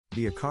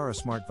The Aqara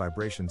Smart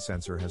Vibration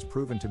Sensor has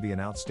proven to be an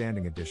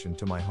outstanding addition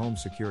to my home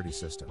security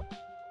system,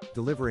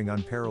 delivering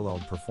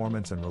unparalleled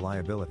performance and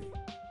reliability.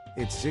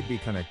 Its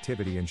Zigbee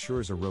connectivity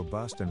ensures a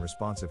robust and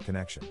responsive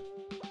connection,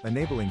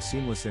 enabling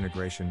seamless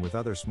integration with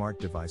other smart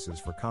devices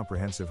for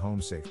comprehensive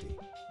home safety.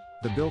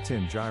 The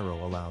built-in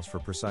gyro allows for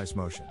precise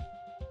motion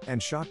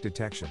and shock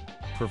detection,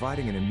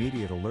 providing an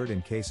immediate alert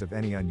in case of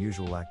any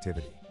unusual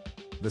activity.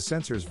 The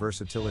sensor's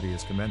versatility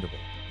is commendable,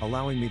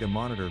 allowing me to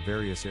monitor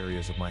various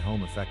areas of my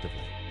home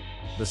effectively.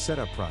 The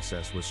setup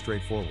process was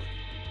straightforward,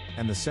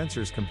 and the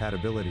sensor's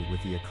compatibility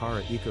with the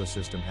Aqara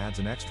ecosystem adds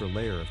an extra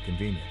layer of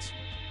convenience.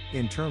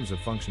 In terms of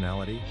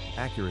functionality,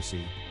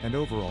 accuracy, and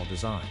overall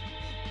design,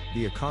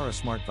 the Aqara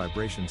Smart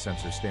Vibration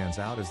Sensor stands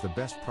out as the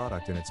best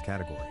product in its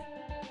category,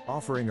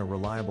 offering a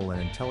reliable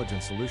and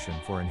intelligent solution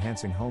for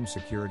enhancing home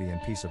security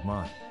and peace of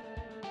mind.